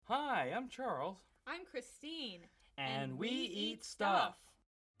Hi, I'm Charles. I'm Christine. And we eat stuff.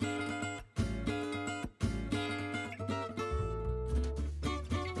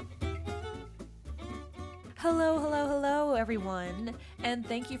 Hello, everyone. And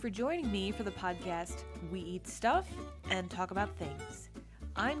thank you for joining me for the podcast We Eat Stuff and Talk About Things.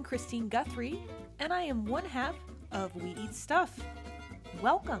 I'm Christine Guthrie, and I am one half of We Eat Stuff.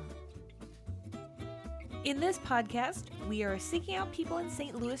 Welcome. In this podcast, we are seeking out people in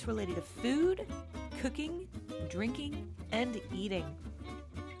St. Louis related to food, cooking, drinking, and eating.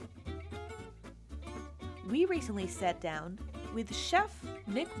 We recently sat down with Chef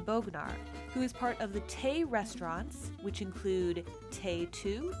Nick Bognar, who is part of the Tay restaurants, which include Tay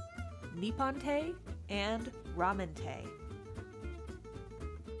 2, Nippon Tay, and Ramen Tay.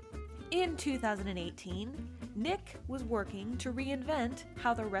 In 2018, Nick was working to reinvent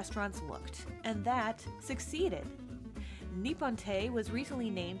how the restaurants looked, and that succeeded. Nippon Tay was recently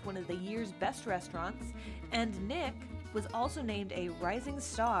named one of the year's best restaurants, and Nick was also named a rising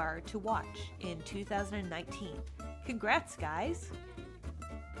star to watch in 2019. Congrats, guys!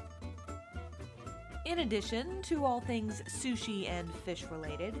 In addition to all things sushi and fish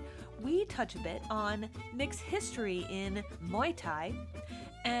related, we touch a bit on Nick's history in Muay Thai,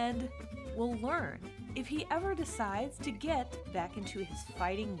 and we'll learn if he ever decides to get back into his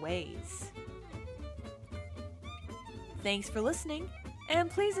fighting ways. Thanks for listening, and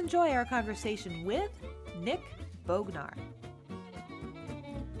please enjoy our conversation with Nick Bognar.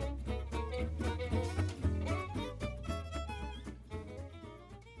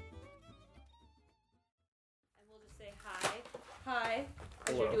 And we'll just say hi. Hi.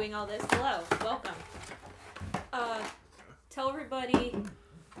 As Hello. you're doing all this. Hello. Welcome. Tell everybody,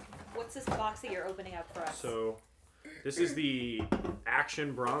 what's this box that you're opening up for us? So, this is the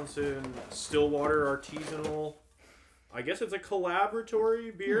Action Bronson Stillwater Artisanal. I guess it's a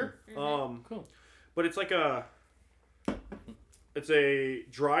collaboratory beer. Cool. But it's like it's a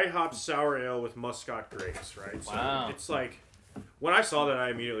dry hop sour ale with muscat grapes, right? So Wow. it's like, when I saw that, I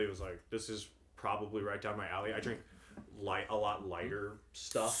immediately was like, this is probably right down my alley. I drink a lot lighter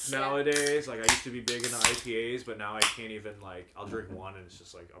stuff nowadays. Like, I used to be big into IPAs, but now I can't even, like, I'll drink one and it's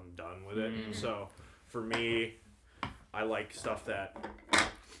just like, I'm done with it. So, for me, I like stuff that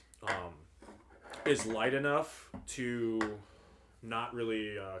is light enough to not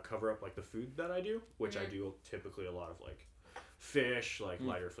really cover up, like, the food that I do, which I do typically a lot of, like, fish, like,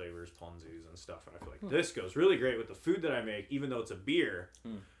 lighter flavors, ponzus and stuff. And I feel like this goes really great with the food that I make, even though it's a beer.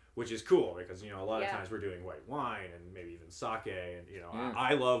 Which is cool because, you know, a lot of times we're doing white wine and maybe even sake and, you know,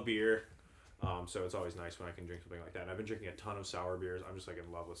 I love beer. So it's always nice when I can drink something like that. And I've been drinking a ton of sour beers. I'm just like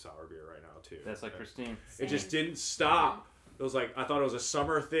in love with sour beer right now too. That's like Christine. It just didn't stop. It was like, I thought it was a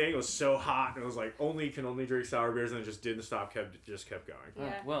summer thing. It was so hot. And it was like, can only drink sour beers. And it just didn't stop. Just kept going.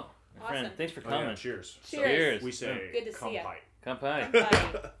 Yeah. Well, my friend, Awesome. thanks for Oh, coming. yeah, cheers. Cheers. So we say, Good to see ya. kampai.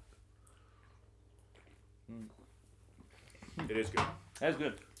 Kampai. It is good. That's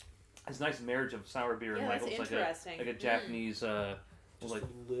good. It's a nice marriage of sour beer and Yeah, like that's almost interesting. like a Japanese Just like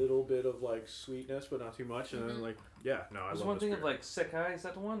a little bit of like sweetness, but not too much. And then like, I there's love one this thing beer. of like sekai, is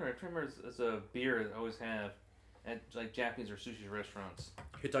that the one? Or I can't remember, it's a beer that I always have at like Japanese or sushi restaurants.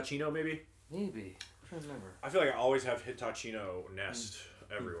 Hitachino, maybe? Maybe. I'm trying to remember. I feel like I always have Hitachino Nest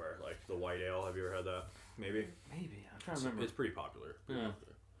everywhere. Like the white ale. Have you ever had that? Maybe? Maybe. I'm trying to remember. It's pretty popular. Yeah.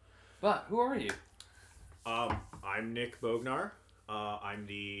 But who are you? I'm Nick Bognar. I'm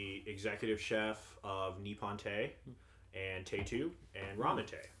the executive chef of Nippon Tay and Tay 2 and Ramen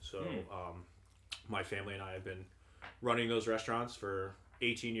Tay. So my family and I have been running those restaurants for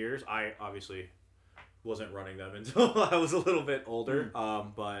 18 years. I obviously wasn't running them until I was a little bit older.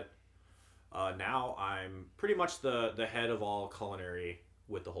 But now I'm pretty much the head of all culinary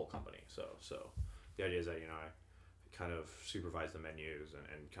with the whole company. So the idea is that, you know, I kind of supervise the menus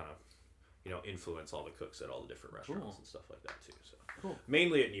and kind of, you know, influence all the cooks at all the different restaurants and stuff like that too. So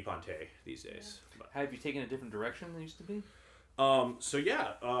mainly at Nippon Tay these days. But Have you taken a different direction than it used to be?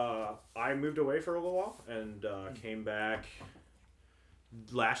 I moved away for a little while and came back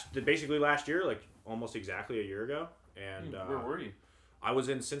basically last year, like almost exactly a year ago. And Where were you? I was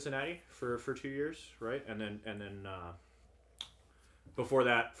in Cincinnati for 2 years, right? And then before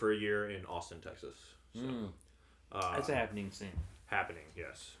that for a year in Austin, Texas. So, That's a happening scene. happening,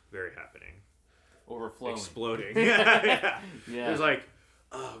 yes, very happening. Overflowing. Exploding. yeah. Yeah. It was like,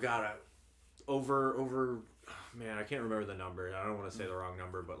 oh god, man, I can't remember the number. I don't want to say the wrong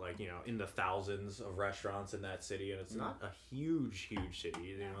number, but like, you know, in the thousands of restaurants in that city, and it's not a huge city.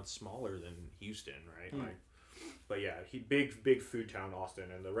 You know, it's smaller than Houston, right? Like, but yeah, big food town,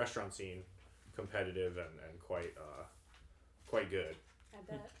 Austin, and the restaurant scene competitive and quite good. I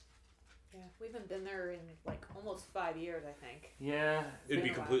bet. We haven't been there in like almost 5 years, I think. Yeah. It'd be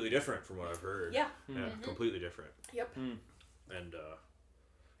completely different from what I've heard. Yeah. Yeah, completely different. Yep. And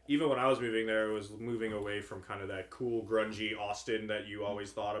even when I was moving there, it was moving away from kind of that cool, grungy Austin that you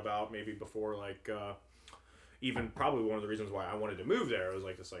always thought about, maybe before, like, even probably one of the reasons why I wanted to move there was,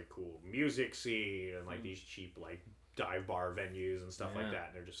 like, this, like, cool music scene and, like, these cheap, like, dive bar venues and stuff like that,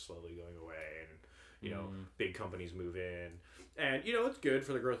 and they're just slowly going away, and, you know, big companies move in. And, you know, it's good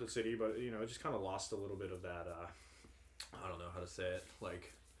for the growth of the city, but, you know, it just kind of lost a little bit of that, I don't know how to say it,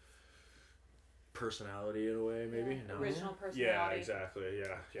 like, personality in a way, maybe. Yeah. Original personality. Yeah, exactly.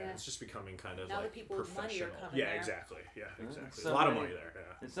 Yeah. It's just becoming kind of now like that people with money are coming Yeah, there. exactly. Yeah, exactly. So There's a lot of money there. Yeah.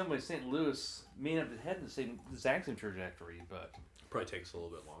 In some ways, St. Louis may not have had the exact same trajectory, but Probably takes a little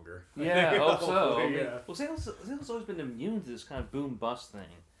bit longer. yeah, I hope so. I mean, Yeah. well, St. Louis has always been immune to this kind of boom bust thing.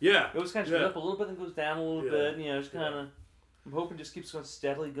 Yeah. It always kind of goes up a little bit and goes down a little bit. You know, just kind of. I'm hoping it just keeps going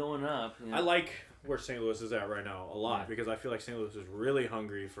steadily going up. You know? I like where St. Louis is at right now a lot because I feel like St. Louis is really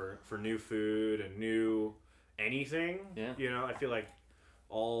hungry for new food and new anything. Yeah. You know, I feel like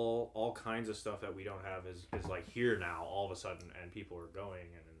all kinds of stuff that we don't have is like here now all of a sudden, and people are going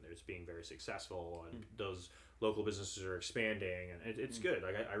and it's being very successful, and those local businesses are expanding, and it's good.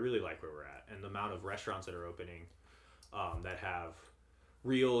 Like I really like where we're at, and the amount of restaurants that are opening that have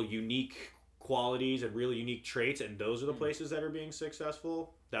real unique qualities and really unique traits, and those are the places that are being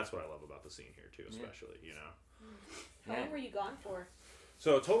successful. That's what I love about the scene here too, especially, you know. How long were you gone for?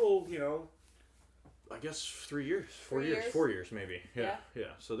 So total, you know, I guess 3 years, 4 years, 4 years maybe. Yeah.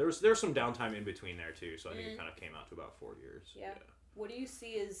 So there's some downtime in between there too. So I think it kind of came out to about 4 years. Yeah. What do you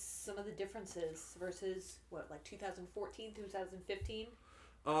see as some of the differences versus like 2014, 2015?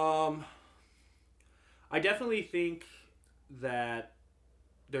 I definitely think that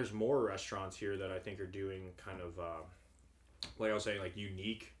there's more restaurants here that I think are doing kind of, like I was saying, like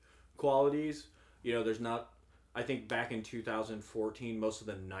unique qualities. You know, there's not, I think back in 2014, most of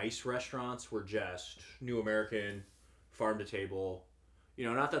the nice restaurants were just New American, farm to table. You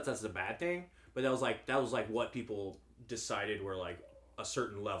know, not that that's a bad thing, but that was like what people decided were like a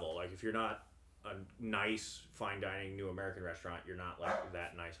certain level. Like if you're not a nice fine dining New American restaurant, you're not like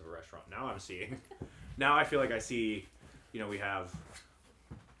that nice of a restaurant. Now I feel like I see, you know, we have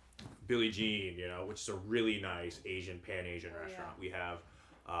Billie Jean, you know, which is a really nice Pan-Asian restaurant. We have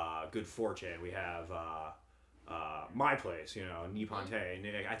Good Fortune. We have my place, you know, Nippon Tay.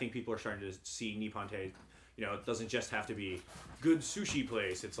 And I think people are starting to see Nippon Tay, you know, it doesn't just have to be good sushi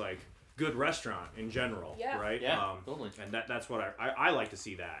place. It's like good restaurant in general, right? Yeah, totally. And that's what I like to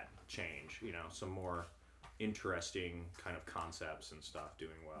see that change, you know, some more interesting kind of concepts and stuff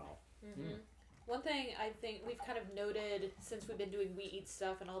doing well. Mm-hmm. One thing I think we've kind of noted since we've been doing We Eat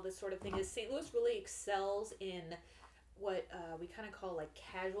Stuff and all this sort of thing is St. Louis really excels in what we kind of call like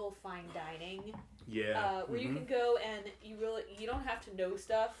casual fine dining. Yeah. Where you can go and you don't have to know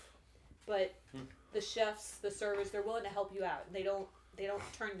stuff, but the chefs, the servers, they're willing to help you out. They don't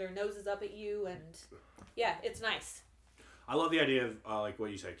turn their noses up at you, and yeah, it's nice. I love the idea of like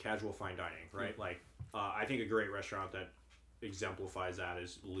what you said, casual fine dining, right? Like I think a great restaurant that exemplifies that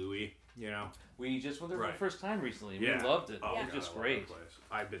is Louis. You know, we just went there for the first time recently. We loved it. Oh, it was just great.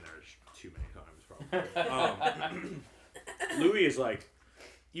 I've been there too many times, probably. Louis is like,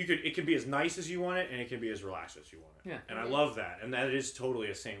 it can be as nice as you want it, and it can be as relaxed as you want it. Yeah. And I love that, and that is totally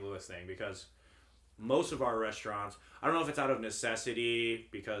a St. Louis thing because most of our restaurants, I don't know if it's out of necessity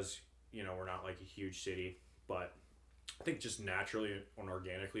because you know we're not like a huge city, but I think just naturally and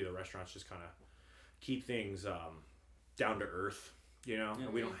organically the restaurants just kind of keep things down to earth. You know,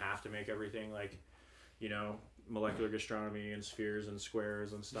 and we don't have to make everything like, you know, molecular gastronomy and spheres and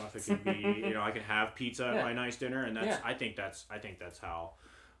squares and stuff. It can be, you know, I can have pizza at my nice dinner, and that's I think that's how,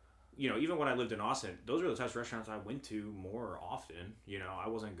 you know, even when I lived in Austin, those were the types of restaurants I went to more often. You know, I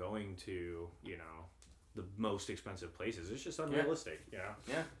wasn't going to, you know, the most expensive places. It's just unrealistic. You know.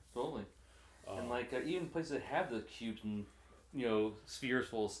 Yeah, totally. And like even places that have the cubes and you know spheres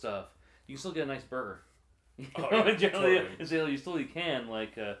full of stuff, you can still get a nice burger. Generally, totally. You still can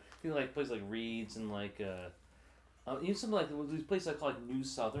like like places like Reed's and like even something like these places I call like New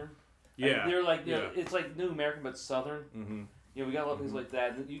Southern. Yeah, they're like you know, it's like New American but Southern. Mm-hmm. You know, we got a lot of things like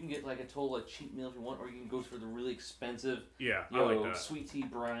that. You can get like a total like cheap meal if you want, or you can go for the really expensive. Yeah, I like that. Sweet tea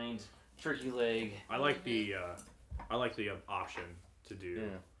brined, turkey leg. I like the option to do.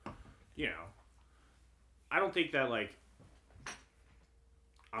 Yeah. You know, I don't think that like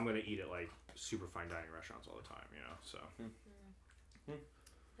I'm gonna eat at like super fine dining restaurants all the time, you know. So,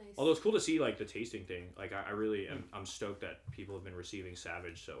 Nice. Although it's cool to see like the tasting thing. Like I really am. I'm stoked that people have been receiving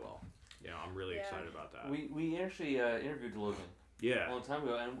Savage so well. You know, I'm really excited about that. We actually interviewed Logan. Yeah. a long time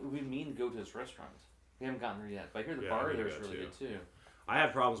ago, and we mean to go to this restaurant. We haven't gotten there yet, but I hear the Yeah, bar I there is need to really go, good too. I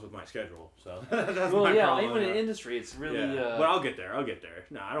have problems with my schedule, so that's Well, my yeah, problem. even in the industry, it's really. Yeah. But I'll get there.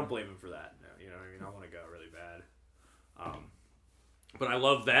 No, I don't blame him for that. No, you know what I mean? I want to go really bad. But I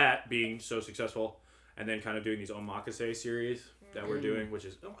love that being so successful, and then kind of doing these omakase series that we're doing, which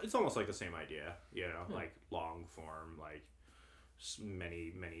is it's almost like the same idea, you know, like long form, like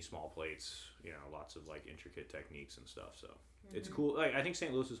many small plates, you know, lots of like intricate techniques and stuff. So it's cool. Like I think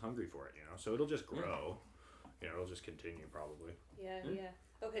St. Louis is hungry for it, you know, so it'll just grow. You know, it'll just continue probably. Yeah.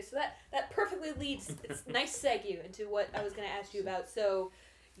 Okay, so that perfectly leads. It's nice segue into what I was going to ask you about. So,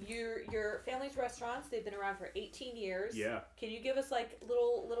 your family's restaurants, they've been around for 18 years. Yeah. Can you give us like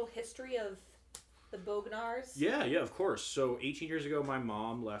little history of the Bognars? Yeah, of course. So 18 years ago, my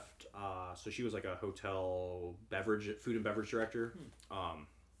mom left. So she was like a hotel food and beverage director,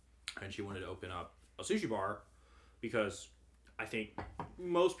 and she wanted to open up a sushi bar because I think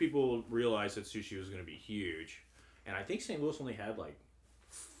most people realized that sushi was going to be huge, and I think St. Louis only had like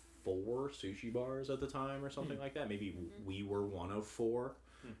 4 sushi bars at the time or something like that. Maybe we were one of 4,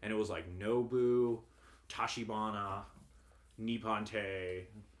 and it was like Nobu, Tashibana, Nippon Te,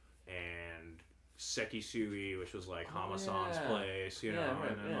 and Sekisui, which was like Hamasan's place, you know,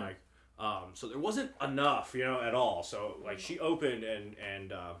 and then like, so there wasn't enough, you know, at all. So like she opened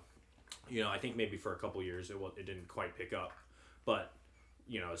and you know, I think maybe for a couple years it didn't quite pick up, but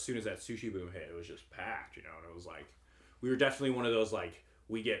you know, as soon as that sushi boom hit, it was just packed, you know, and it was like, we were definitely one of those like,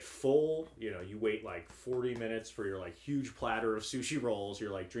 we get full, you know, you wait like 40 minutes for your like huge platter of sushi rolls,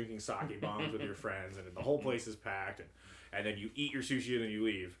 you're like drinking sake bombs with your friends, and the whole place is packed, and then you eat your sushi and then you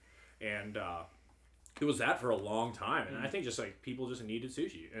leave, and it was that for a long time, and I think just like people just needed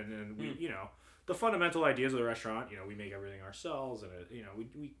sushi, and then we, you know, the fundamental ideas of the restaurant, you know, we make everything ourselves, and you know,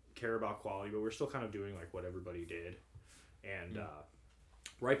 we care about quality, but we're still kind of doing like what everybody did, and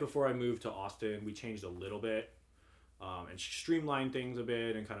right before I moved to Austin, we changed a little bit, and streamlined things a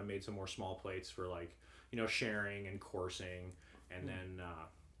bit, and kind of made some more small plates for like, you know, sharing and coursing, and then.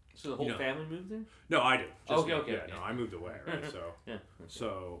 So the whole family moved there? No, I did. Okay. Yeah, no, I moved away, right? So,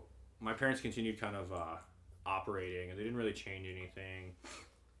 so my parents continued kind of operating, and they didn't really change anything,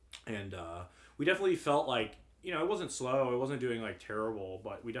 and we definitely felt like, you know, it wasn't slow, it wasn't doing like terrible,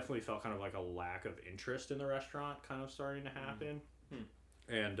 but we definitely felt kind of like a lack of interest in the restaurant kind of starting to happen,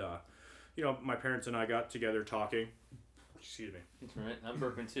 and you know, my parents and I got together talking. Excuse me. That's right. I'm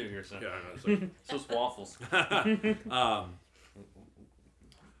burping too here, so. Yeah, I know. It's like, so it's waffles.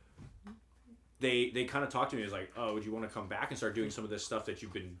 They kind of talked to me as like, oh, would you want to come back and start doing some of this stuff that you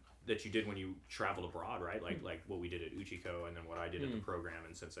did when you traveled abroad, right? Like what we did at Uchiko, and then what I did at the program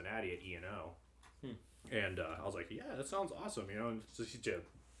in Cincinnati at E&O. And I was like, yeah, that sounds awesome, you know. And to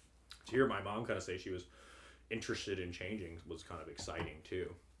hear my mom kind of say she was interested in changing was kind of exciting too.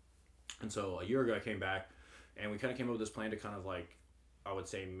 And so a year ago I came back, and we kind of came up with this plan to kind of like, I would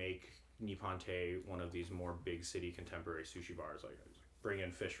say, make Nippon Te one of these more big city contemporary sushi bars, like bring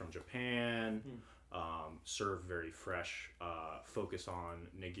in fish from Japan, serve very fresh, focus on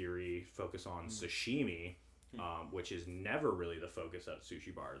nigiri, focus on sashimi, which is never really the focus at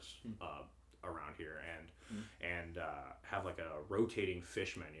sushi bars around here, and have like a rotating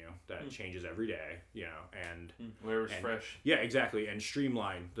fish menu that changes every day, you know, and whatever's fresh. Yeah, exactly, and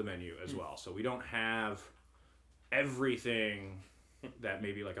streamline the menu as well. So we don't have everything that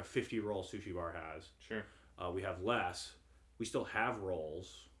maybe like a 50-roll sushi bar has. Sure. We have less. We still have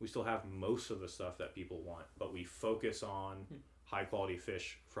rolls. We still have most of the stuff that people want, but we focus on high quality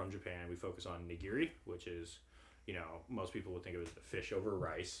fish from Japan. We focus on nigiri, which is, you know, most people would think of it as the fish over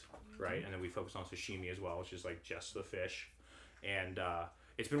rice, right? And then we focus on sashimi as well, which is like just the fish. And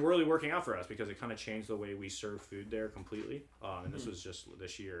it's been really working out for us because it kind of changed the way we serve food there completely. And this was just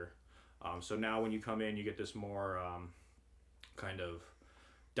this year. So now when you come in, you get this more kind of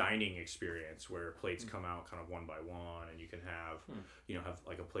dining experience where plates come out kind of one by one, and you can have, you know, have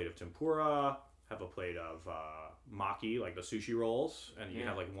like a plate of tempura, have a plate of maki, like the sushi rolls, and you can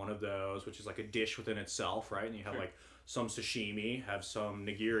have like one of those, which is like a dish within itself, right? And you have like some sashimi, have some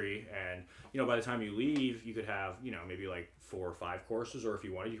nigiri, and, you know, by the time you leave, you could have, you know, maybe like 4 or 5 courses, or if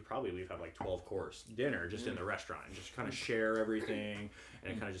you wanted, you could probably have like 12-course dinner just in the restaurant, and just kind of share everything,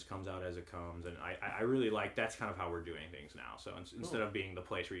 and it kind of just comes out as it comes. And I really like, that's kind of how we're doing things now. So instead of being the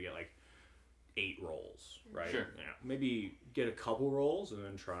place where you get like 8 rolls, right? Sure. Yeah, maybe get a couple rolls and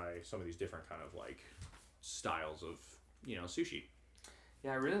then try some of these different kind of like styles of, you know, sushi.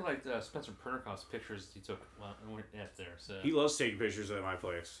 Yeah, I really liked Spencer Pernicoff's pictures he took when we were at there. So he loves taking pictures at my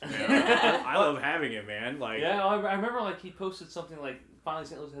place. Yeah, I love having it, man. Like, yeah, I remember like he posted something like finally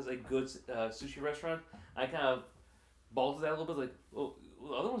St. Louis has a good sushi restaurant. I kind of balked at that a little bit. Like, well,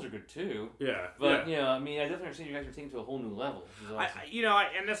 the other ones are good too. Yeah. But I mean, I definitely understand you guys are taking it to a whole new level. Awesome.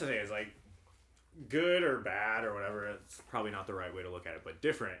 And that's the thing is like, good or bad or whatever. It's probably not the right way to look at it, but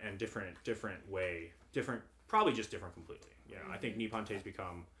different way, probably just different completely. I think Nippon Tea's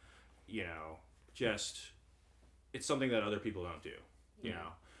become, just it's something that other people don't do.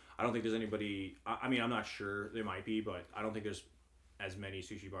 I don't think there's anybody. I mean, I'm not sure there might be, but I don't think there's as many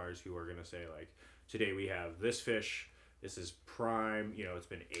sushi bars who are gonna say like, today we have this fish. This is prime. It's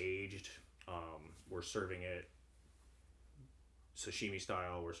been aged. We're serving it sashimi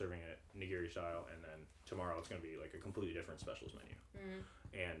style. We're serving it nigiri style, and then tomorrow it's gonna be like a completely different specials menu.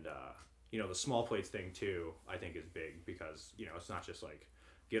 And the small plates thing too, I think is big because it's not just like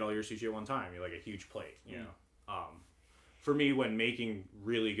get all your sushi at one time. You're like a huge plate. For me, when making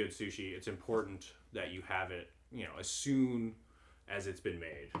really good sushi, it's important that you have it, as soon as it's been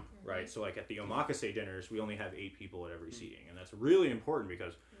made, right? So like at the omakase dinners, we only have 8 people at every seating, and that's really important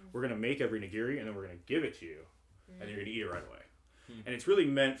because we're gonna make every nigiri and then we're gonna give it to you, and then you're gonna eat it right away. And it's really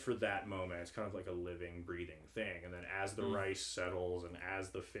meant for that moment. It's kind of like a living, breathing thing. And then as the rice settles and as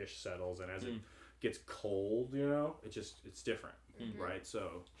the fish settles and as it gets cold, it's different, right?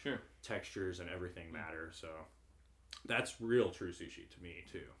 So textures and everything matter. So that's real true sushi to me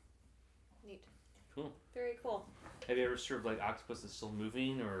too. Neat. Cool. Very cool. Have you ever served like octopus that's still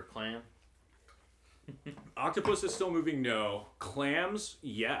moving or clam? Octopus is still moving, no. Clams,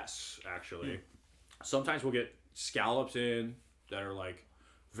 yes, actually. Sometimes we'll get scallops in that are like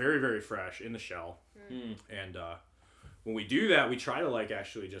very, very fresh in the shell. And when we do that, we try to like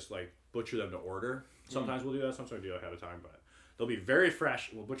actually just like butcher them to order. Sometimes we'll do that, sometimes we do it ahead of time, but they'll be very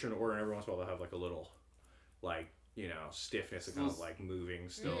fresh. We'll butcher them to order, and every once in a while they'll have like a little like, stiffness and kind of like moving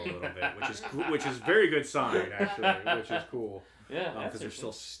still a little bit, which is very good sign actually, which is cool. Yeah, because they're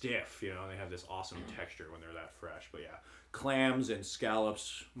still stiff, and they have this awesome texture when they're that fresh. But yeah, clams and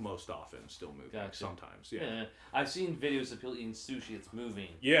scallops most often still moving. Gotcha. Sometimes. Yeah. I've seen videos of people eating sushi that's moving.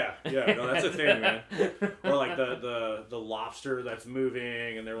 Yeah. No, that's a thing, man. Or like the lobster that's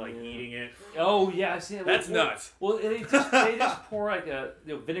moving and they're like eating it. Oh yeah, I've seen it. That's nuts. Well, they just pour like a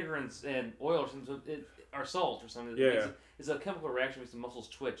vinegar and oil or something, or salt or something. Yeah. It's a chemical reaction that makes the muscles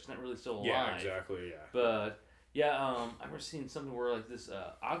twitch. It's not really still alive. Yeah, exactly. Yeah. But yeah, I remember seeing something where like this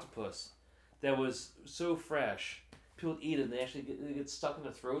octopus that was so fresh, people eat it and they actually get stuck in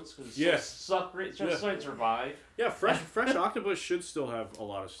their throats because it's so it's trying to survive. Yeah, fresh octopus should still have a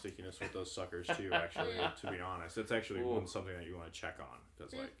lot of stickiness with those suckers too. Actually, to be honest, it's actually something that you want to check on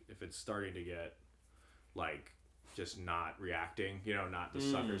because like if it's starting to get like just not reacting, not the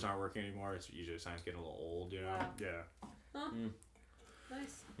suckers aren't working anymore. It's usually signs getting a little old, Yeah. Huh.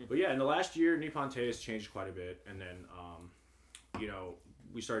 Nice. But yeah, in the last year, Nippon Te has changed quite a bit, and then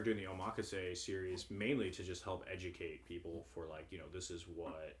we started doing the omakase series mainly to just help educate people for like this is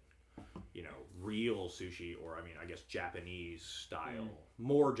what real sushi, or I guess Japanese style,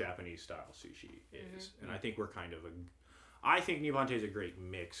 more Japanese style sushi is, and I think we're kind of I think Nippon Te is a great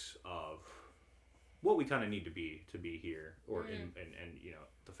mix of what we kind of need to be here, or and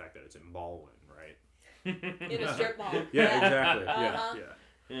the fact that it's in Baldwin, right? In a strip mall. Yeah, exactly. Uh-huh.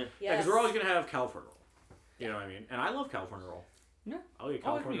 Yeah, because we're always gonna have California roll. You know what I mean? And I love California roll. Yeah. I'll eat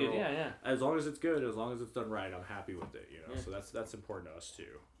California roll. Yeah. As long as it's good, as long as it's done right, I'm happy with it. So that's important to us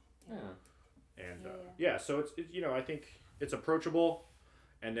too. Yeah. And so it's I think it's approachable,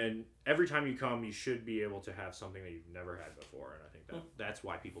 and then every time you come, you should be able to have something that you've never had before, and I think that's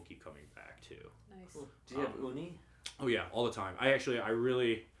why people keep coming back too. Nice. Cool. Do you have uni? Oh yeah, all the time. I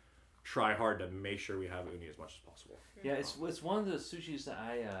really try hard to make sure we have uni as much as possible. Yeah, it's one of the sushis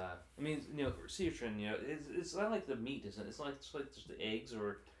that sea urchin, it's not like the meat, isn't it? It's like just the eggs,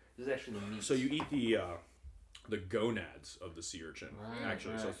 or is it actually the meat? So you eat the gonads of the sea urchin,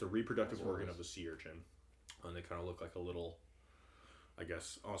 actually. Right. So it's the reproductive organ of the sea urchin, and they kind of look like a little, I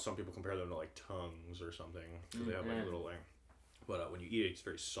guess, some people compare them to like tongues or something, because they have like a little thing. But when you eat it, it's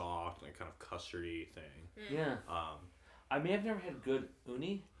very soft and kind of custardy thing. Yeah. I may have never had good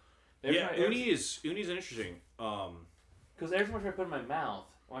uni. Uni is interesting. Because every time I put it in my mouth,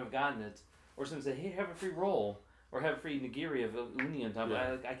 when I've gotten it, or someone say, "Hey, have a free roll," or have a free nigiri of uni on top,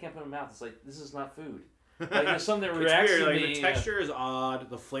 I can't put it in my mouth. It's like, this is not food. Like there's something that reacts to me. The texture is odd.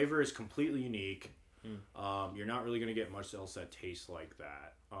 The flavor is completely unique. You're not really gonna get much else that tastes like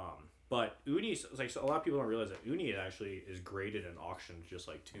that. But uni, so a lot of people don't realize that uni actually is graded and auctioned just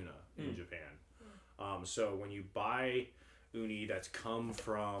like tuna in Japan. So when you buy uni that's come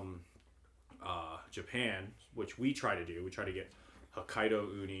from Japan, which we try to do, we try to get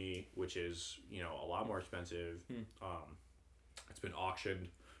Hokkaido uni, which is a lot more expensive. It's been auctioned,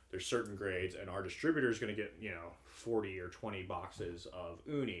 there's certain grades, and our distributor is going to get 40 or 20 boxes of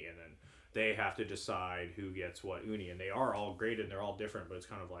uni, and then they have to decide who gets what uni, and they are all graded and they're all different, but it's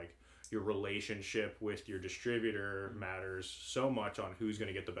kind of like your relationship with your distributor matters so much on who's going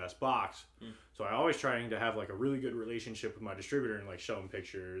to get the best box. So I always trying to have like a really good relationship with my distributor and like show them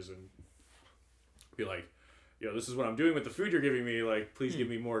pictures and be like, this is what I'm doing with the food you're giving me, like please give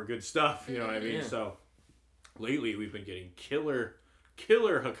me more good stuff, you know what I mean? So lately we've been getting killer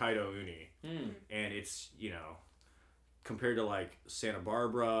Hokkaido uni, and it's compared to like Santa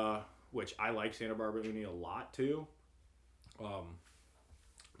Barbara, which I like Santa Barbara uni a lot too.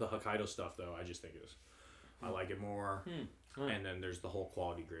 The Hokkaido stuff though, I just think I like it more. And then there's the whole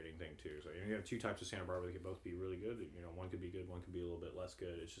quality grading thing too. So you have two types of Santa Barbara that can both be really good. One could be good, one could be a little bit less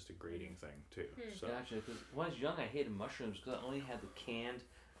good. It's just a grading thing too. So. Gotcha. Because when I was young, I hated mushrooms because I only had the canned,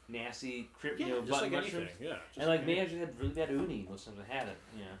 nasty, just button like mushrooms. Anything. And like maybe I just had really bad uni most times I had it.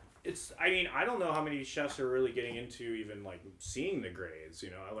 Yeah. I don't know how many chefs are really getting into even like seeing the grades.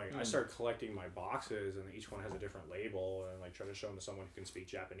 I start collecting my boxes, and each one has a different label, and like try to show them to someone who can speak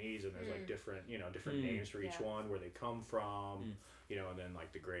Japanese, and there's like different names for each one, where they come from, and then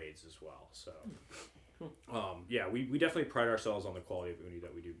like the grades as well. So, we definitely pride ourselves on the quality of uni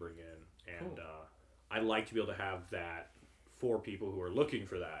that we do bring in, and I like to be able to have that for people who are looking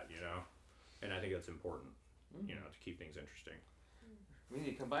for that, and I think that's important, to keep things interesting. We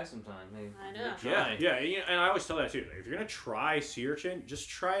need to come by sometime. Maybe. I know. Yeah, and I always tell that too. If you're gonna try sea urchin, just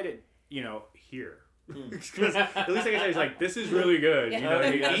try it, here. Because at least I can say it's like, this is really good. You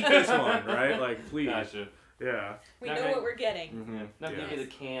eat this one, right? Like, please. Gotcha. Yeah. We know what we're getting. Mm-hmm. Not gonna get the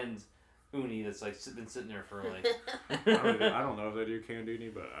canned uni that's like been sitting there for like. I don't know if they do canned uni,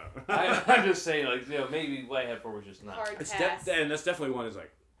 but I'm just saying, like, maybe what I had for was just not. Hard it's pass. and that's definitely one is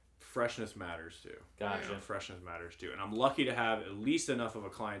like. Freshness matters too. Gotcha. Freshness matters too, and I'm lucky to have at least enough of a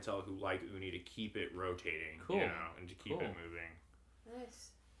clientele who like uni to keep it rotating, cool. And to keep it moving.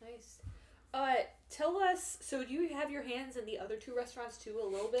 Nice. Tell us. So, do you have your hands in the other two restaurants too, a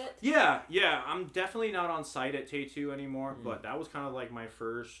little bit? Yeah. I'm definitely not on site at Tay2 anymore, but that was kind of like my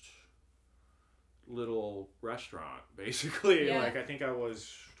first little restaurant, basically. Yeah. Like I think I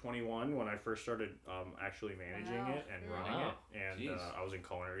was 21 when I first started actually managing it and running it, and I was in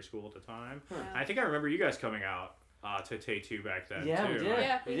culinary school at the time. I think I remember you guys coming out to Tay2 back then too. We did.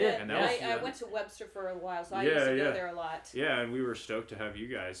 Yeah, we did. And I went to Webster for a while, so I used to go there a lot. Yeah, and we were stoked to have you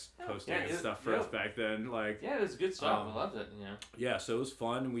guys posting and stuff for us back then. Like, it was good stuff. I loved it. Yeah, so it was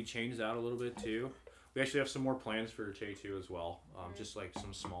fun, and we changed out a little bit too. We actually have some more plans for Tay2 as well. Just like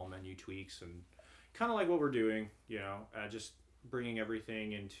some small menu tweaks and kind of like what we're doing. Just bringing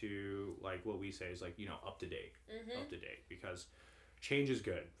everything into like what we say is like up to date, because change is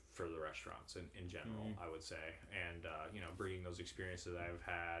good for the restaurants in general, I would say, and bringing those experiences that I've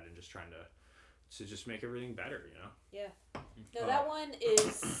had and just trying to just make everything better, Yeah. No, that one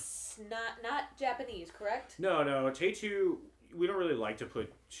is not Japanese, correct? No, Tay2. We don't really like to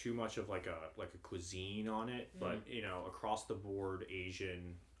put too much of like a cuisine on it, but across the board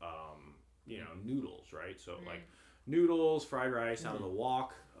Asian, noodles, right? So like noodles, fried rice out of the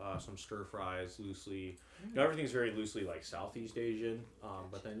wok, some stir fries loosely. Everything's very loosely like Southeast Asian,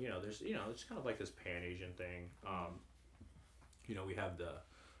 but then there's it's kind of like this Pan Asian thing. We have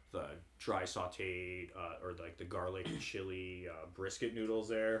the dry sautéed or like the garlic and chili brisket noodles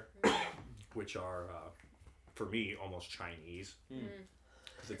there, which are for me almost Chinese,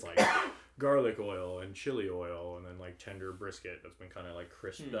 because it's like garlic oil and chili oil and then like tender brisket that's been kind of like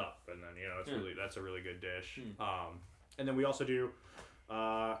crisped up, and then it's really, that's a really good dish. And then we also do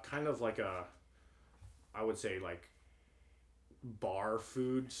kind of like I would say like bar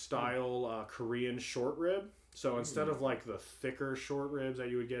food style Korean short rib. So instead of like the thicker short ribs that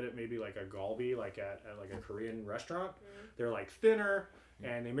you would get at maybe like a galbi, like at like a Korean restaurant, they're like thinner.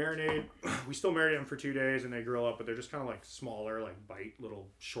 And they marinate. We still marinate them for 2 days, and they grill up. But they're just kind of like smaller, like little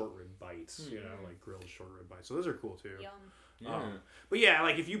short rib bites. Like grilled short rib bites. So those are cool too. Yum. But yeah,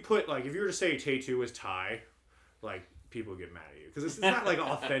 like if you were to say Tay2 is Thai, like people get mad at you because it's not like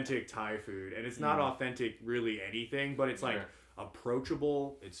authentic Thai food, and it's not authentic really anything. But it's like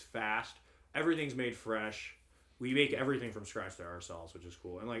approachable. It's fast. Everything's made fresh. We make everything from scratch there ourselves, which is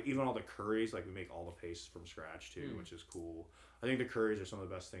cool. And like even all the curries, like we make all the pastes from scratch too, which is cool. I think the curries are some of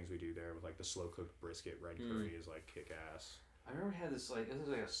the best things we do there. With like the slow cooked brisket, red curry is like kick ass. I remember we had this like, it was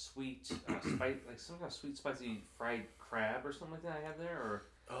like a sweet spice, like some kind of sweet spicy fried crab or something like that. I had there,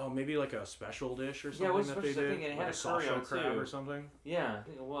 or maybe like a special dish or something that they did, it like had a soft shell crab too. or something. Yeah, I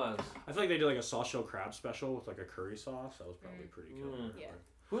think it was. I feel like they did like a soft shell crab special with like a curry sauce. That was probably pretty killer. Yeah.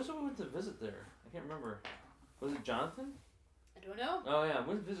 Who was it we went to visit there? I can't remember. Was it Jonathan? I I don't know. Oh yeah, I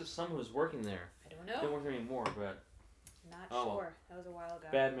went to visit someone who was working there. I don't Don't know. work there anymore, but Not well. sure. That was a while ago.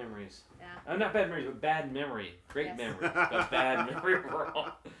 Bad memories. Yeah. Not bad memories, but bad memory. Great Yes. memories, but bad memory.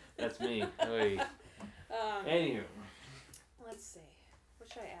 That's me. Oy. Anywho. Let's see.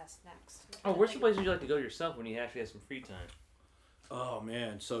 What should I ask next? Oh, where's the place would you like to go yourself when you actually have some free time? Oh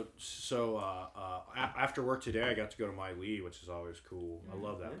man, so after work today, I got to go to My Lee, which is always cool. I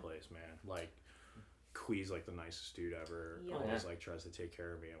love that place, man. Like, Quee's like the nicest dude ever. Yeah. Always like tries to take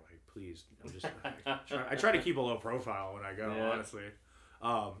care of me. I'm like, please, I'm just. I try to keep a low profile when I go, honestly.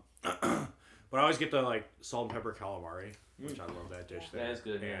 But I always get the like salt and pepper calamari, which I love that dish. There. That is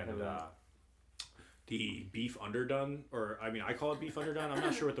good. And the beef underdone, or I mean, I call it beef underdone. I'm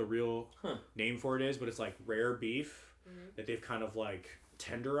not sure what the real name for it is, but it's like rare beef that they've kind of like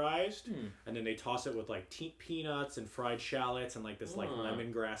tenderized, and then they toss it with like peanuts and fried shallots and like this like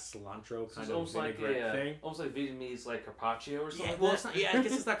lemongrass cilantro kind of vinaigrette thing. Almost like Vietnamese like carpaccio or something. Yeah, well, it's not. Yeah, I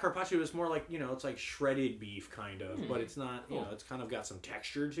guess it's not carpaccio. It's more like it's like shredded beef kind of, but it's not. You know, it's kind of got some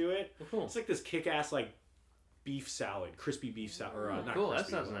texture to it. Cool. It's like this kick-ass like beef salad, crispy beef salad, or not cool.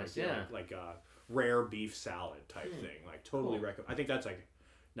 crispy, That sounds nice. Yeah, like rare beef salad type thing. Like totally recommend. I think that's like.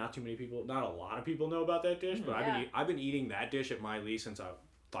 Not a lot of people know about that dish, but I've been eating that dish at My Lee since I'm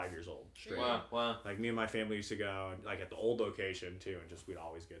 5 years old. Straight. Wow. Like me and my family used to go, and, like at the old location too, and just we'd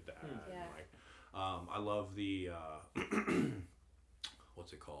always get that. And, like, I love the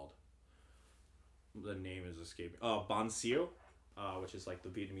what's it called? The name is escaping. Banh Siu, which is like the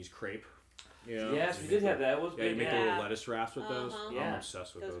Vietnamese crepe. You know? Yes, we did have that. It was good. You make the little lettuce wraps with those. Yeah. I'm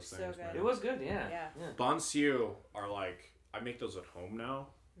obsessed with those things. So Man. It was good. Yeah. Banh Siu are like I make those at home now.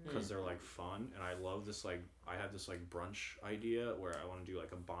 Because they're like fun, and I love this like I have this like brunch idea where I want to do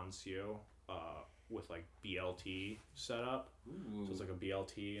like a banh siu with like BLT setup. So it's like a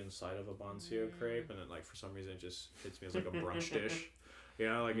BLT inside of a banh siu crepe, and then like for some reason it just hits me as like a brunch dish,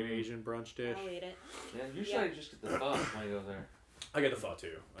 like an Asian brunch dish. I'll eat it. Yeah, usually I just get the pho when I go there. I get the pho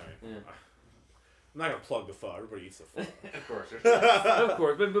too. I'm not gonna plug the pho. Everybody eats the pho. Of course, of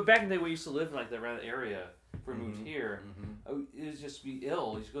course. But back in the day, we used to live in like around the area. Before we moved here, it was just be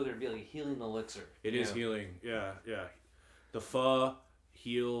ill. You should go there and be like a healing elixir. It is healing. Yeah. The pho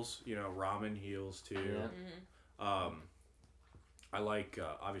heals. Ramen heals too. Yeah. I like.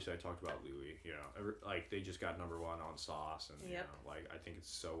 Obviously, I talked about Louis. Like they just got #1 on sauce, and like I think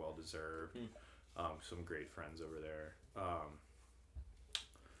it's so well deserved. Some great friends over there. I'm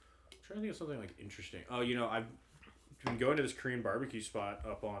trying to think of something like interesting. I've been going to this Korean barbecue spot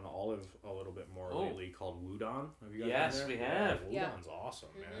up on Olive a little bit more lately called Wudon. Have you guys been there? We have. Wudon's awesome,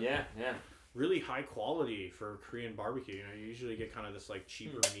 man. Yeah. Really high quality for Korean barbecue. You usually get kind of this like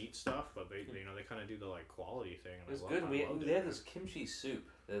cheaper meat stuff, but they kind of do the like quality thing. And it's good. They have this kimchi soup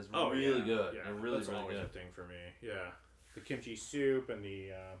that's really good. Yeah, really, that's really always good. a thing for me. Yeah, the kimchi soup and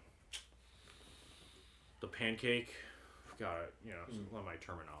the pancake. God, a lot of my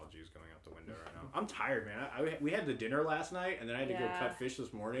terminology is going out the window right now. I'm tired, man. We had the dinner last night, and then I had to go cut fish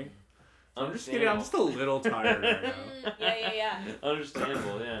this morning. So I'm just a little tired right now. Yeah.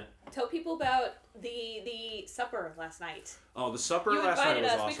 Understandable, yeah. Tell people about the supper last night. Oh, the supper you last night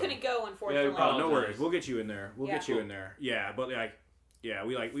was us. awesome. We couldn't go, unfortunately. Oh, no worries. We'll get you in there. Get you in there. Yeah, but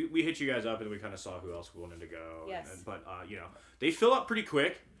we hit you guys up, and we kind of saw who else wanted to go. Yes. But they fill up pretty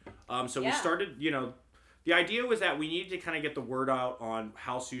quick. So we started. The idea was that we needed to kind of get the word out on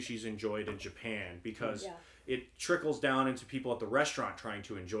how sushi's enjoyed in Japan because it trickles down into people at the restaurant trying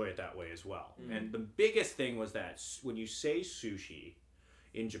to enjoy it that way as well. And the biggest thing was that when you say sushi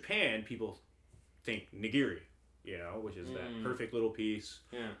in Japan, people think nigiri, which is that perfect little piece,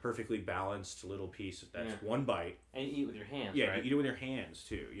 perfectly balanced little piece that's one bite. And you eat with your hands, Yeah, right? you eat it with your hands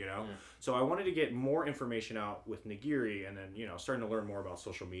too, So I wanted to get more information out with nigiri and then, starting to learn more about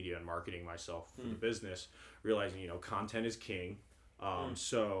social media and marketing myself for the business, realizing, content is king.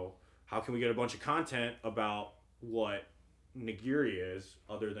 So how can we get a bunch of content about what nigiri is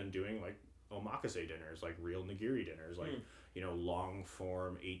other than doing like omakase dinners, like real nigiri dinners, like long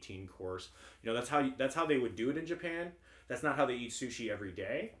form 18 course. That's how they would do it in Japan. That's not how they eat sushi every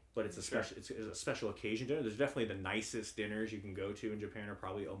day, but it's a special occasion dinner. There's definitely the nicest dinners you can go to in Japan are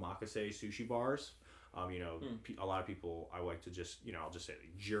probably omakase sushi bars. A lot of people I like to just I'll just say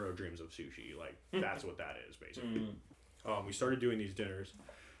like, Jiro dreams of sushi. Like that's what that is basically. We started doing these dinners,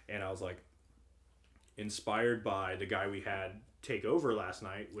 and I was like inspired by the guy we had take over last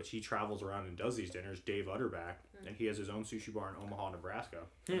night, which he travels around and does these dinners, Dave Utterback, and he has his own sushi bar in Omaha, Nebraska.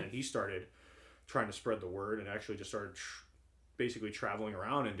 And he started trying to spread the word and actually just started basically traveling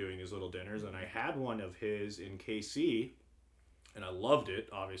around and doing these little dinners. And I had one of his in KC, and I loved it.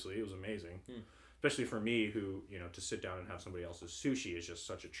 Obviously, it was amazing. especially for me, who to sit down and have somebody else's sushi is just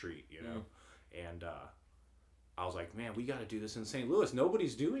such a treat, and I was like, man, we got to do this in St. Louis.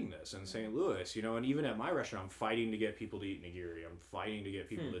 Nobody's doing this in St. Louis, and even at my restaurant, I'm fighting to get people to eat nigiri. I'm fighting to get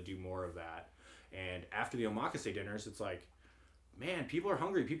people to do more of that. And after the omakase dinners, it's like, man, people are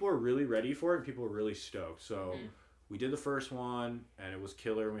hungry. People are really ready for it. People are really stoked. So we did the first one, and it was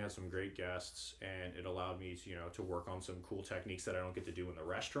killer. And we had some great guests, and it allowed me to work on some cool techniques that I don't get to do in the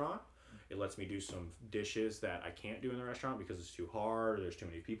restaurant. It lets me do some dishes that I can't do in the restaurant because it's too hard, or there's too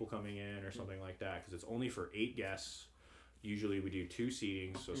many people coming in, or something like that. Because it's only for 8 guests. Usually we do 2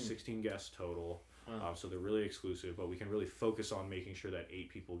 seatings, so 16 guests total. So they're really exclusive, but we can really focus on making sure that 8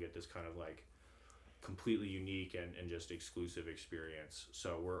 people get this kind of like completely unique and just exclusive experience.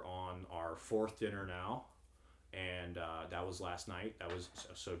 So we're on our 4th dinner now, and that was last night.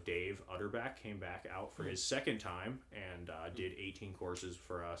 So Dave Utterback came back out for his 2nd time and did 18 courses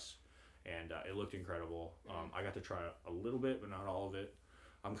for us. And it looked incredible. I got to try a little bit, but not all of it.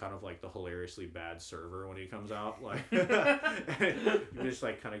 I'm kind of like the hilariously bad server when he comes out. Like, you just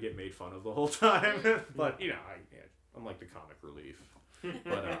like kind of get made fun of the whole time. But I'm like the comic relief.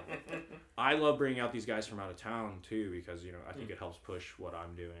 But I love bringing out these guys from out of town too, because I think it helps push what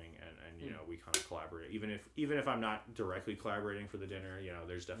I'm doing, and we kind of collaborate. Even if I'm not directly collaborating for the dinner,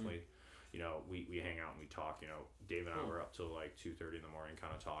 there's definitely. We hang out and we talk. Dave and I were up till like 2:30 in the morning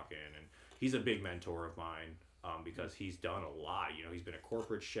kind of talking, and he's a big mentor of mine because he's done a lot. He's been a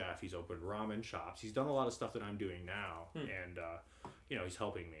corporate chef, he's opened ramen shops, he's done a lot of stuff that I'm doing now, and he's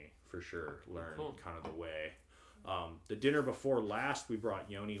helping me for sure learn kind of the way. The dinner before last, we brought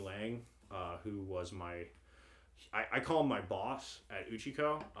Yoni Lang, who was I call him my boss at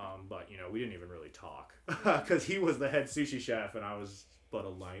Uchiko, but we didn't even really talk because he was the head sushi chef and I was but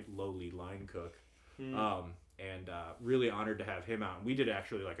a lowly line cook. And really honored to have him out. And we did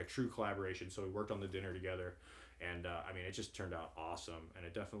actually like a true collaboration, so we worked on the dinner together, and it just turned out awesome. And I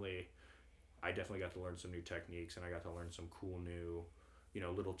definitely got to learn some new techniques, and I got to learn some cool new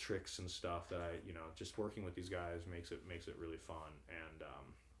little tricks and stuff that I just working with these guys makes it really fun. And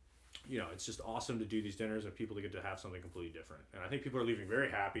it's just awesome to do these dinners and people to get to have something completely different. And I think people are leaving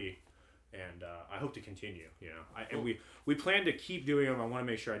very happy. And I hope to continue, and we plan to keep doing them. I want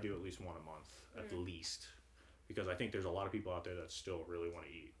to make sure I do at least one a month, at the least, because I think there's a lot of people out there that still really want to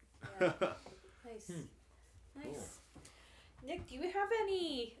eat. Yeah. Nice. Nice. Cool. Nick, do you have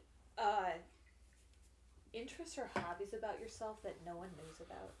any interests or hobbies about yourself that no one knows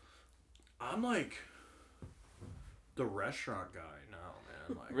about? I'm like the restaurant guy now,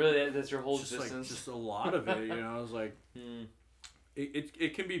 man. Like, really, that's your whole existence? Just a lot of it, I was like...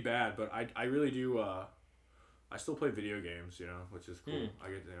 It can be bad, but I really do. I still play video games, which is cool. I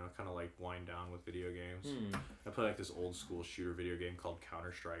get kind of like wind down with video games. I play like this old school shooter video game called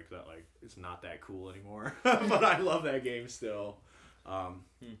Counter-Strike that like it's not that cool anymore, but I love that game still.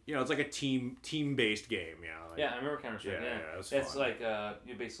 It's like a team based game. Like, yeah, I remember Counter-Strike. Yeah, it was it's fun. like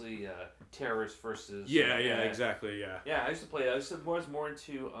you basically terrorists versus. Exactly. Yeah, I used to play. I was more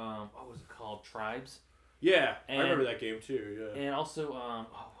into what was it called? Tribes. Yeah, I remember that game too. Yeah, and also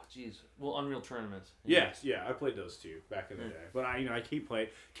Unreal Tournament. Yes, I played those too back in the day. But I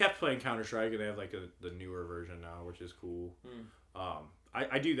kept playing Counter Strike, and they have like the newer version now, which is cool.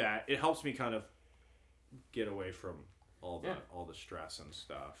 I do that. It helps me kind of get away from all the stress and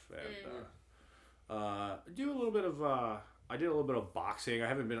stuff, and do a little bit of. I did a little bit of boxing. I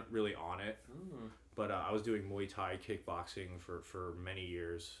haven't been really on it, but I was doing Muay Thai kickboxing for many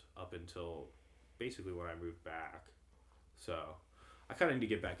years up until. Basically when I moved back, so I kind of need to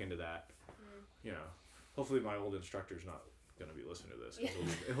get back into that. Hopefully my old instructor's not gonna be listening to this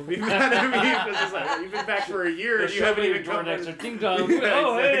because he'll be mad at me because it's like you've been back for a year and you haven't even come next to ding dong.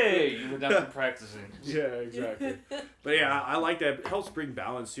 Hey, you went down from practicing. Yeah, exactly. But yeah, I like that. It helps bring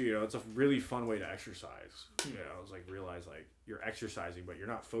balance too. It's a really fun way to exercise. It's like realize like you're exercising, but you're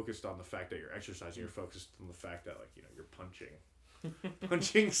not focused on the fact that you're exercising. You're focused on the fact that like you're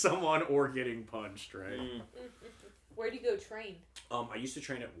punching someone or getting punched, right? Where do you go train? I used to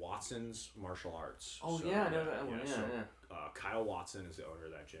train at Watson's Martial Arts. Oh, so, yeah, I know that one. Kyle Watson is the owner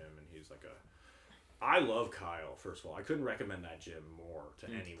of that gym, and he's like I love Kyle, first of all. I couldn't recommend that gym more to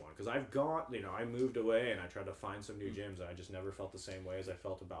anyone, because I've gone, I moved away, and I tried to find some new gyms, and I just never felt the same way as I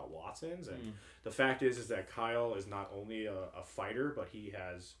felt about Watson's, and the fact is that Kyle is not only a fighter, but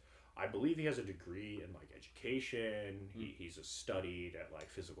I believe he has a degree in like education. He's studied at like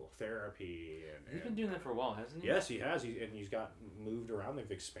physical therapy, and he's been doing that for a while, hasn't he? Yes, he has. He's got moved around. They've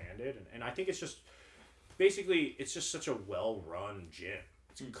expanded, and I think it's just basically it's just such a well-run gym.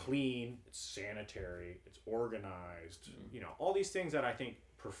 It's clean, it's sanitary, it's organized. You know, all these things that I think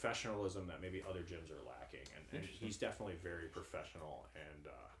professionalism that maybe other gyms are lacking. And he's definitely very professional, and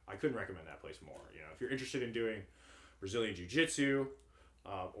I couldn't recommend that place more. You know, if you're interested in doing Brazilian Jiu-Jitsu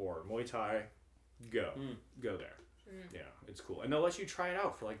or Muay Thai, go there. Yeah, it's cool, and they'll let you try it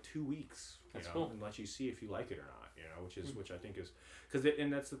out for like 2 weeks. That's cool, and let you see if you like it or not. You know, which I think is because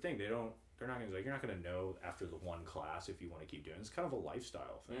and that's the thing, they're not gonna you're not gonna know after the one class if you want to keep doing it. It's kind of a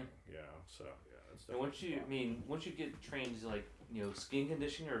lifestyle thing. You know, so yeah, that's and once you get trained like skin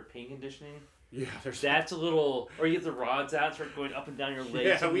conditioning or pain conditioning. Yeah, that's a little, or you get the rods out, start going up and down your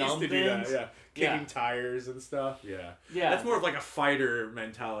legs. Yeah, we used to do that. Yeah, kicking tires and stuff. Yeah. That's more of like a fighter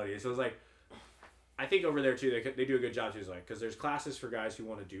mentality. So it's like, I think over there too, they do a good job too. Like, because there's classes for guys who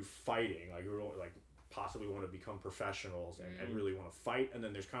want to do fighting, like who like possibly want to become professionals and really want to fight, and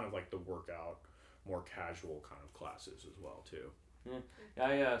then there's kind of like the workout, more casual kind of classes as well too.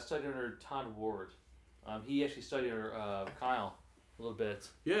 I studied under Todd Ward. He actually studied under Kyle a little bit.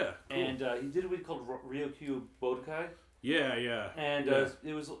 Yeah, cool. And he did what we called Ryokyu Bodokai. Yeah. And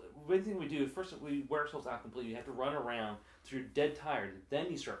it was one thing we do. First, we wear ourselves out completely. You have to run around till you're dead tired. Then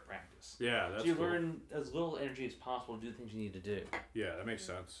you start practice. Yeah, that's so you cool. learn as little energy as possible to do the things you need to do. Yeah, that makes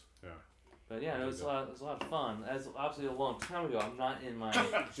sense. Yeah. But yeah, it was a lot of fun. That's obviously a long time ago. I'm not in my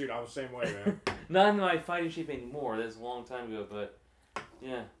dude. I'm the same way, man. Not in my fighting shape anymore. That's a long time ago. But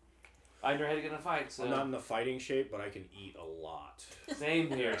yeah. I never had to get in a fight, so... I'm not in the fighting shape, but I can eat a lot. Same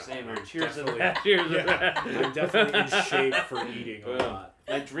here. Cheers to that. that. Cheers to that. I'm definitely in shape for eating a lot.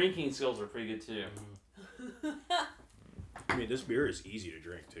 My drinking skills are pretty good, too. I mean, this beer is easy to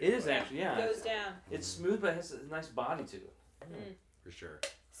drink, too. It is actually, yeah. It goes down. It's smooth, but it has a nice body to it. For sure.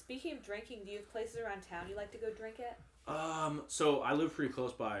 Speaking of drinking, do you have places around town you like to go drink at? So I live pretty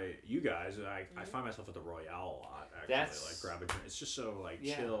close by you guys. I find myself at the Royale a lot, actually. Like grab a drink. It's just so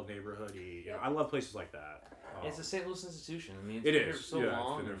chill, neighborhoody. You know, I love places like that. It's a St. Louis institution. I mean, it's been there for so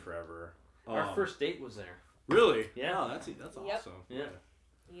long. It's been there forever. Our first date was there. Really? Yeah. Oh, that's awesome. Yeah.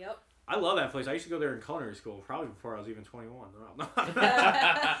 Yep. I love that place. I used to go there in culinary school, probably before I was even 21. No,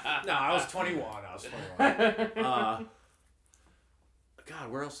 I was 21. God,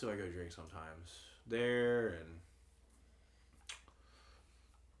 where else do I go drink sometimes? There, and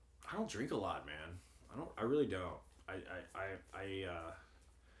I don't drink a lot, man. I really don't.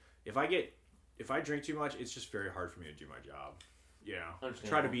 If I drink too much, it's just very hard for me to do my job. You know,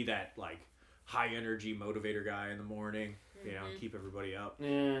 try to be that like high energy motivator guy in the morning. You know, and keep everybody up. Yeah.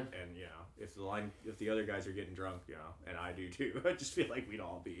 And you know, if the other guys are getting drunk, you know, and I do too, I just feel like we'd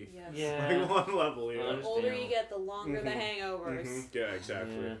all be like one level. You know, the older you get, the longer the hangovers. Yeah,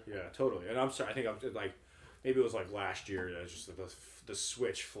 exactly. Yeah, totally. And I'm sorry. I think I'm like, maybe it was like last year that just the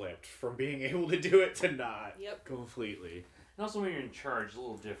switch flipped from being able to do it to not. Yep. Completely. And also when you're in charge, it's a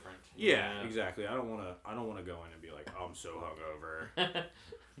little different. Yeah, exactly. I don't want to go in and be like, I'm so hungover.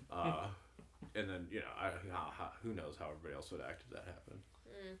 And then, you know, who knows how everybody else would act if that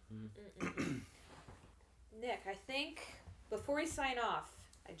happened. Nick, I think before we sign off,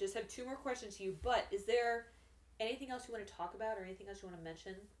 I just have 2 more questions to you. But is there anything else you want to talk about or anything else you want to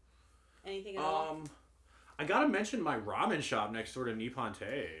mention? Anything at all? I gotta mention my ramen shop next door to Nippon Te.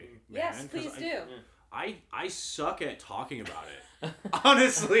 Yes, please do. I suck at talking about it.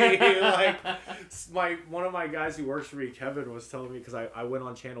 Honestly, like one of my guys who works for me, Kevin, was telling me because I went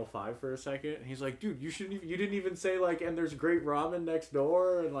on Channel 5 for a second, and he's like, "Dude, you didn't even say like, and there's great ramen next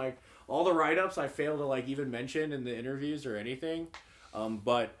door, and like all the write-ups I fail to like even mention in the interviews or anything."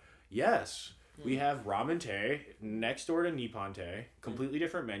 But yes, we have Ramen Te next door to Nippon Te, completely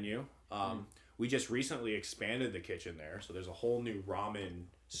different menu. We just recently expanded the kitchen there, so there's a whole new ramen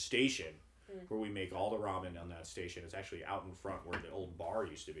station. Where we make all the ramen on that station. It's actually out in front where the old bar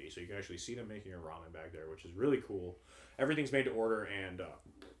used to be. So you can actually see them making a ramen back there, which is really cool. Everything's made to order, and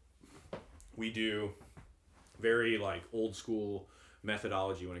we do very like old school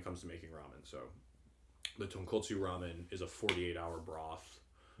methodology when it comes to making ramen. So the tonkotsu ramen is a 48-hour broth,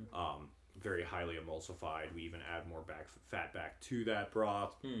 very highly emulsified. We even add more fat back to that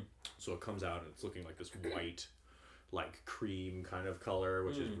broth. So it comes out and it's looking like this white like cream kind of color,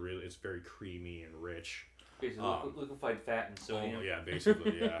 which is really, it's very creamy and rich. Basically, liquefied fat and sodium. Oh, yeah,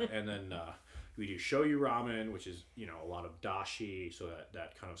 basically, yeah. And then we do shoyu ramen, which is, you know, a lot of dashi, so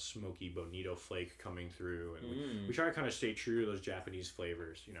that kind of smoky bonito flake coming through. And we try to kind of stay true to those Japanese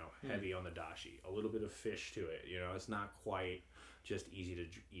flavors, you know, heavy on the dashi. A little bit of fish to it, you know, it's not quite just easy to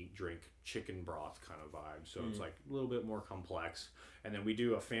drink chicken broth kind of vibe. So it's like a little bit more complex. And then we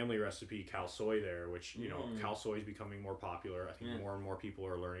do a family recipe, khao soi there, which, you know, khao soi is becoming more popular. I think more and more people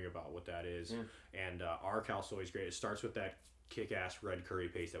are learning about what that is. And our khao soi is great. It starts with that kick-ass red curry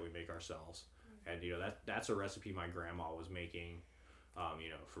paste that we make ourselves. And, you know, that's a recipe my grandma was making, you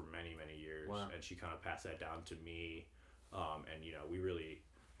know, for many, many years. Wow. And she kind of passed that down to me. And, you know,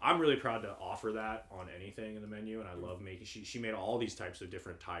 I'm really proud to offer that on anything in the menu. And I love making, she made all these types of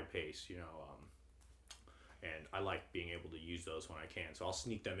different Thai pastes, you know, and I like being able to use those when I can. So I'll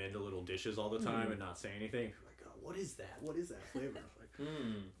sneak them into little dishes all the time and not say anything. People are like, oh, what is that? What is that flavor? Like,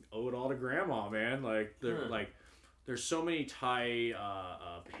 owe it all to grandma, man. Like, there's so many Thai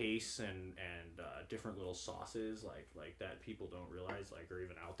pastes and different little sauces like that people don't realize like are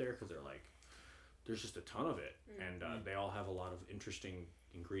even out there, because they're like, there's just a ton of it, and they all have a lot of interesting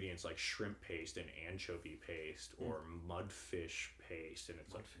ingredients like shrimp paste and anchovy paste or mudfish paste, and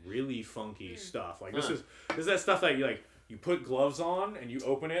it's like really funky stuff. Like this is that stuff that you put gloves on and you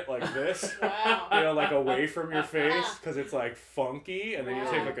open it like this, Wow. you know, like away from your face, because it's like funky, and then you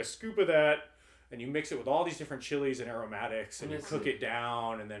take like a scoop of that and you mix it with all these different chilies and aromatics, and you cook it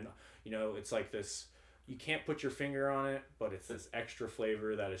down, and then, you know, it's like this, you can't put your finger on it, but it's this extra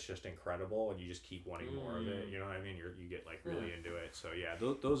flavor that is just incredible, and you just keep wanting more of it. You know what I mean? You get like really into it. So yeah,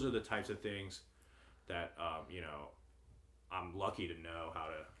 those are the types of things that you know, I'm lucky to know how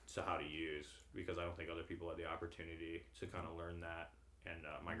to use, because I don't think other people had the opportunity to kind of learn that. And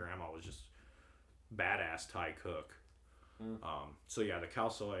my grandma was just badass Thai cook. So yeah, the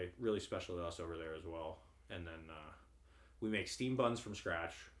khao soi really special to us over there as well. And then we make steam buns from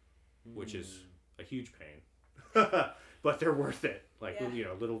scratch, which is a huge pain, but they're worth it. Like, you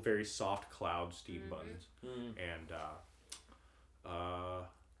know, little very soft cloud steam buns, and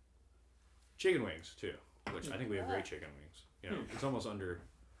chicken wings too, which I think we have great chicken wings. You know, it's almost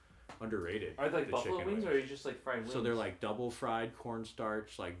underrated. Are they like the buffalo chicken wings, or are you just like fried wings? So they're like double fried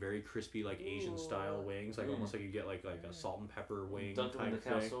cornstarch, like very crispy, like Asian style wings, like almost like you get like a salt and pepper wing dunked in the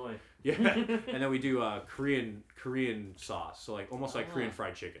type thing. soy. Yeah, and then we do Korean sauce, so like almost like Korean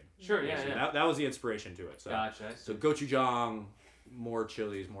fried chicken. Sure, So that was the inspiration to it. So, Gotcha. So gochujang, more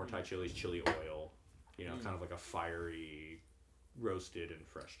chilies, more Thai chilies, chili oil, you know, kind of like a fiery, roasted and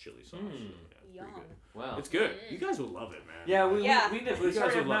fresh chili sauce. Yum. Wow. It's good. You guys would love it, man. Yeah, we did. You We guys sorry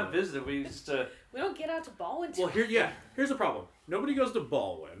would have love not it. visited. We used to. We don't get out to Baldwin. Well, here's the problem. Nobody goes to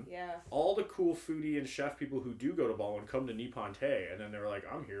Baldwin. Yeah. All the cool foodie and chef people who do go to Baldwin come to Nippon Tay, and then they're like,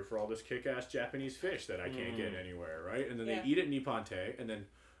 I'm here for all this kick-ass Japanese fish that I can't get anywhere, right? And then they eat at Nippon Tay, and then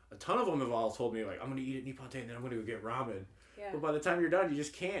a ton of them have all told me, like, I'm going to eat at Nippon Tay, and then I'm going to go get ramen. Yeah. But by the time you're done, you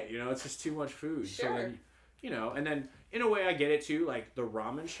just can't, you know? It's just too much food. Sure. So then, you know, and then in a way I get it too, like the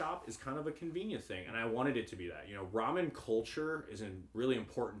ramen shop is kind of a convenience thing, and I wanted it to be that. You know, ramen culture is really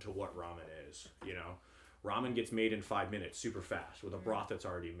important to what ramen is, you know. Ramen gets made in 5 minutes, super fast, with a broth that's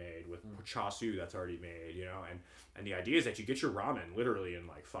already made, with chashu that's already made, you know, and the idea is that you get your ramen literally in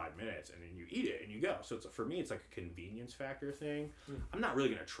like 5 minutes, and then you eat it and you go. So for me, it's like a convenience factor thing. I'm not really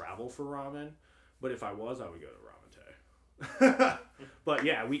gonna travel for ramen, but if I was, I would go to Ramen Tay. But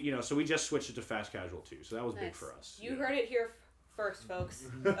yeah, so we just switched it to fast casual too, so that was big for us. You heard it here first, folks.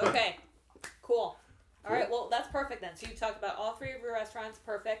 Okay, cool. All right, well, that's perfect then. So you talked about all 3 of your restaurants,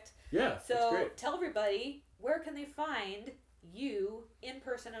 perfect. Yeah, that's So great. tell everybody, where can they find you in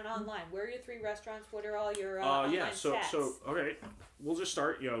person and online? Where are your 3 restaurants? What are all your online stats? So okay, we'll just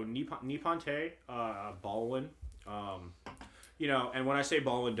start. You know, Nippon Tay, Baldwin. You know, and when I say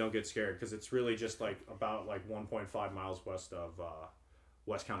Baldwin, don't get scared, because it's really just like about like 1.5 miles west of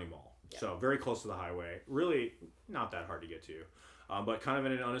West County Mall. Yep. So very close to the highway. Really not that hard to get to. But kind of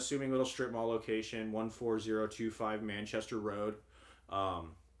in an unassuming little strip mall location, 14025 Manchester Road.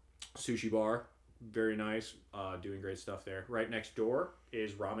 Sushi bar, very nice, doing great stuff there. Right next door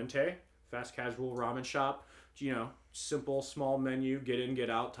is Ramen Tay, fast casual ramen shop. You know, simple, small menu, get in, get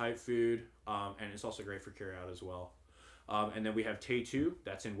out type food. And it's also great for carry out as well. And then we have Tay 2,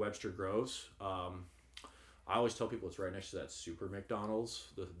 that's in Webster Groves. I always tell people it's right next to that Super McDonald's,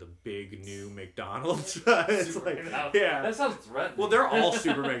 the big new McDonald's. It's Super like, McDonald's. yeah. That sounds threatening. Well, they're all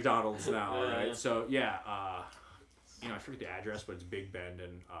Super McDonald's now, right? So yeah, you know, I forget the address, but it's Big Bend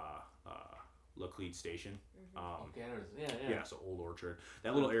and Laclede Station. Yeah, so Old Orchard.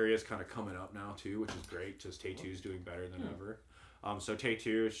 That little area is kind of coming up now too, which is great, because Tay 2 is doing better than ever. So Tay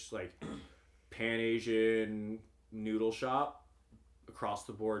 2 is just like Pan Asian noodle shop, across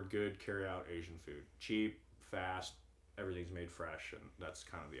the board, good carry out Asian food, cheap, fast, everything's made fresh, and that's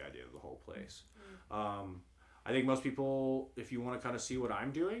kind of the idea of the whole place. I think most people, if you want to kind of see what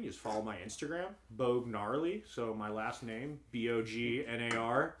I'm doing, just follow my Instagram, Bognarly. So my last name,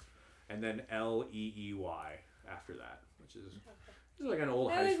 Bognar, and then Leey after that, which is like an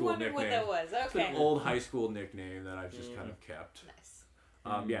old high school nickname. I was wondering what that was. It's Okay. an old high school nickname that I've just kind of kept. Nice.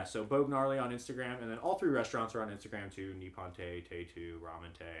 Yeah, so Bognarly on Instagram, and then all 3 restaurants are on Instagram too: Nippon Te, Te2,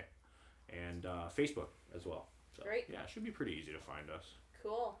 Ramen Te, and Facebook as well. So, Great. Yeah, it should be pretty easy to find us.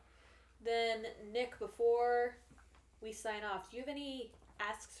 Cool. Then, Nick, before we sign off, do you have any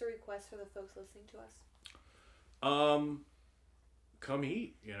asks or requests for the folks listening to us? Come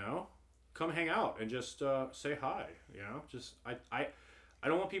eat, come hang out and just say hi, just I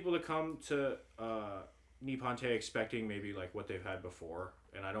don't want people to come to Nippon Te expecting maybe like what they've had before,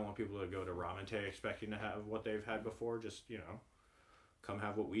 and I don't want people to go to Ramen Te expecting to have what they've had before. Just come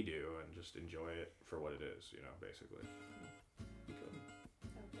have what we do and just enjoy it for what it is, basically. Okay.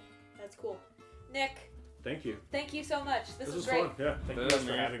 That's cool. Nick, Thank you. thank you so much. This was was great. fun. Yeah, thank you Boom, guys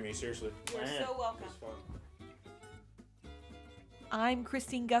for man. having me. Seriously, You're Man. so welcome. it was fun. I'm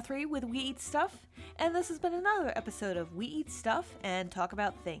Christine Guthrie with We Eat Stuff, and this has been another episode of We Eat Stuff and Talk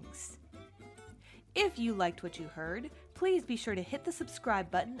About Things. If you liked what you heard, please be sure to hit the subscribe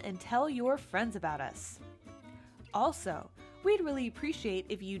button and tell your friends about us. Also, we'd really appreciate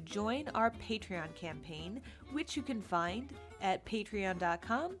if you join our Patreon campaign, which you can find at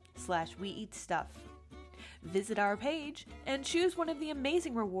patreon.com/weeatstuff. Visit our page and choose one of the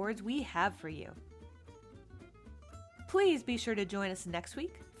amazing rewards we have for you. Please be sure to join us next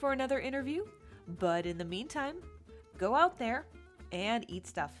week for another interview, but in the meantime, go out there and eat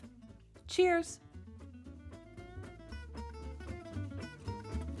stuff. Cheers!